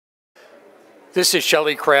This is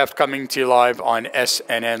Shelley Kraft coming to you live on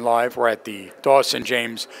SNNLive. We're at the Dawson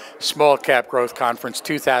James Small Cap Growth Conference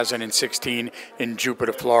 2016 in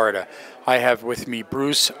Jupiter, Florida. I have with me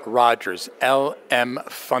Bruce Rogers, LM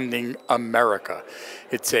Funding America.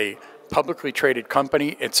 It's a publicly traded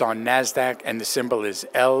company. It's on NASDAQ, and the symbol is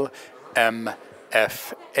LMFA.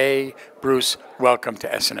 Bruce, welcome to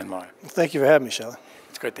SNNLive. Thank you for having me, Shelley.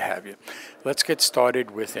 It's good to have you. Let's get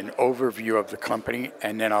started with an overview of the company,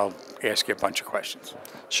 and then I'll ask you a bunch of questions.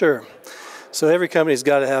 Sure. So every company's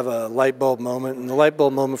got to have a light bulb moment, and the light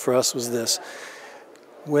bulb moment for us was this.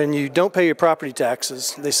 When you don't pay your property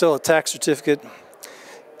taxes, they sell a tax certificate.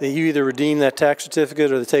 You either redeem that tax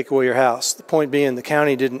certificate or they take away your house. The point being, the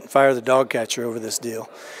county didn't fire the dog catcher over this deal.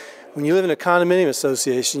 When you live in a condominium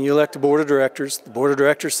association, you elect a board of directors. The board of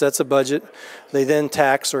directors sets a budget. They then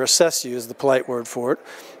tax or assess you, is the polite word for it.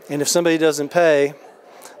 And if somebody doesn't pay,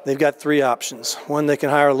 they've got three options. One, they can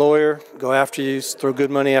hire a lawyer, go after you, throw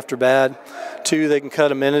good money after bad. Two, they can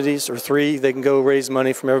cut amenities. Or three, they can go raise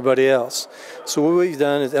money from everybody else. So what we've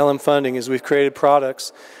done at LM Funding is we've created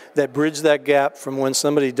products that bridge that gap from when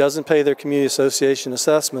somebody doesn't pay their community association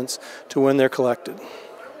assessments to when they're collected.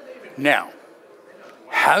 Now,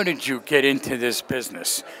 how did you get into this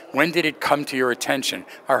business? When did it come to your attention?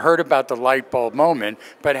 I heard about the light bulb moment,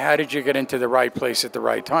 but how did you get into the right place at the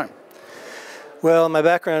right time? Well, my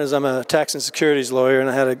background is I'm a tax and securities lawyer, and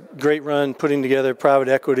I had a great run putting together private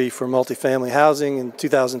equity for multifamily housing in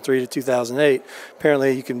 2003 to 2008.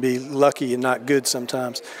 Apparently, you can be lucky and not good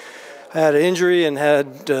sometimes. I had an injury and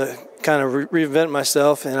had to kind of reinvent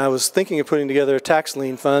myself, and I was thinking of putting together a tax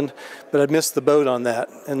lien fund, but I missed the boat on that.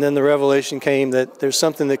 And then the revelation came that there's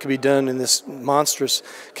something that could be done in this monstrous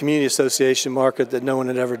community association market that no one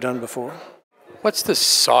had ever done before. What's the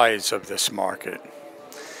size of this market?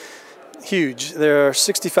 Huge. There are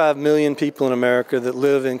 65 million people in America that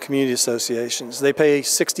live in community associations. They pay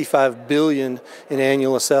 $65 billion in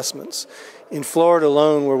annual assessments. In Florida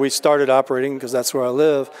alone, where we started operating, because that's where I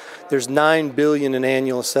live, there's $9 billion in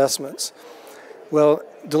annual assessments. Well,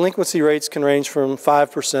 delinquency rates can range from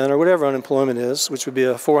 5% or whatever unemployment is, which would be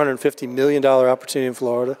a $450 million opportunity in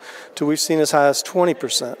Florida, to we've seen as high as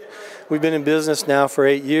 20%. We've been in business now for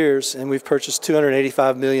 8 years, and we've purchased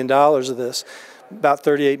 $285 million of this, about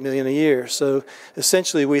 $38 million a year. So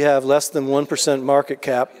essentially, we have less than 1% market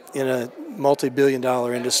cap in a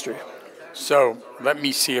multi-billion-dollar industry. So let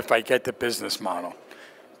me see if I get the business model.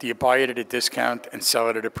 Do you buy it at a discount and sell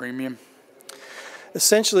it at a premium?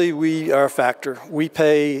 Essentially, we are a factor. We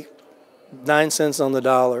pay 9 cents on the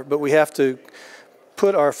dollar, but we have to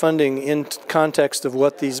put our funding in context of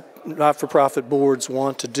what these not-for-profit boards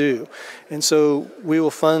want to do. And so we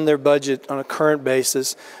will fund their budget on a current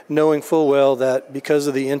basis, knowing full well that because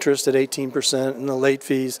of the interest at 18% and the late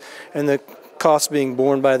fees and the costs being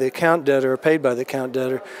borne by the account debtor or paid by the account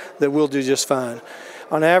debtor, that we'll do just fine.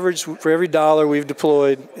 On average, for every dollar we've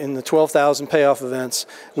deployed in the 12,000 payoff events,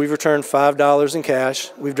 we've returned $5 in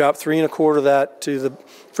cash. We've dropped 3.25 of that to the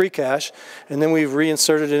free cash, and then we've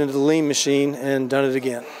reinserted it into the lien machine and done it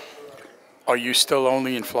again. Are you still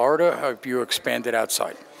only in Florida, or have you expanded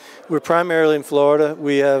outside? We're primarily in Florida.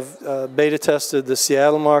 We have beta tested the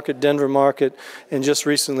Seattle market, Denver market, and just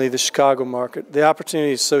recently the Chicago market. The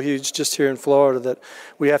opportunity is so huge just here in Florida that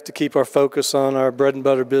we have to keep our focus on our bread and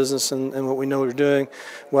butter business and what we know we're doing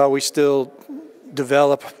while we still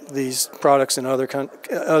develop these products in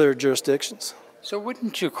other jurisdictions. So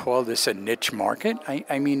wouldn't you call this a niche market?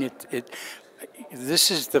 I mean, this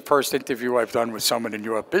is the first interview I've done with someone in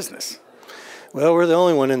your business. Well, we're the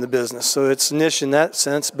only one in the business, so it's niche in that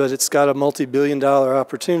sense, but it's got a multi-billion-dollar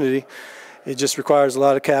opportunity. It just requires a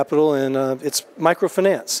lot of capital, and it's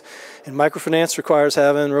microfinance. And microfinance requires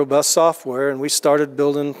having robust software, and we started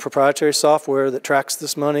building proprietary software that tracks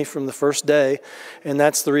this money from the first day, and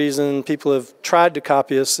that's the reason people have tried to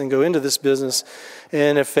copy us and go into this business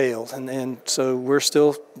and have failed. And so we're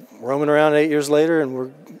still roaming around 8 years later, and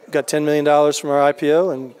we've got $10 million from our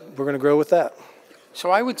IPO, and we're going to grow with that. So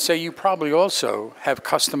I would say you probably also have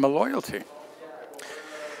customer loyalty.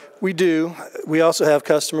 We do. We also have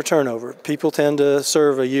customer turnover. People tend to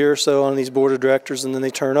serve a year or so on these board of directors and then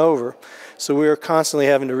they turn over. So we are constantly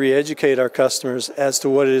having to re-educate our customers as to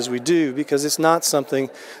what it is we do, because it's not something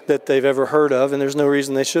that they've ever heard of, and there's no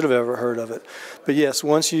reason they should have ever heard of it. But yes,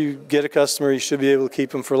 once you get a customer, you should be able to keep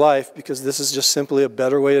them for life, because this is just simply a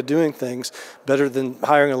better way of doing things, better than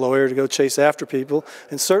hiring a lawyer to go chase after people,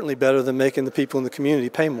 and certainly better than making the people in the community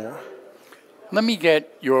pay more. Let me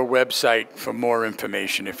get your website for more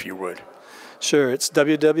information, if you would. Sure, it's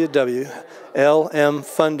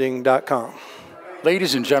www.lmfunding.com.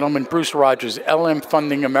 Ladies and gentlemen, Bruce Rogers, LM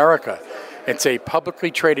Funding America, It's a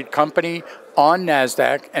publicly traded company on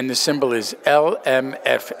NASDAQ, and the symbol is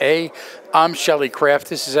LMFA. I'm Shelley Kraft.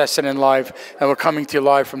 This is SNNLive, and we're coming to you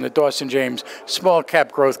live from the Dawson James Small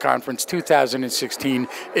Cap Growth Conference 2016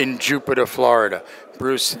 in Jupiter, Florida.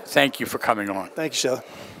 Bruce, thank you for coming on. Thank you, Shelley.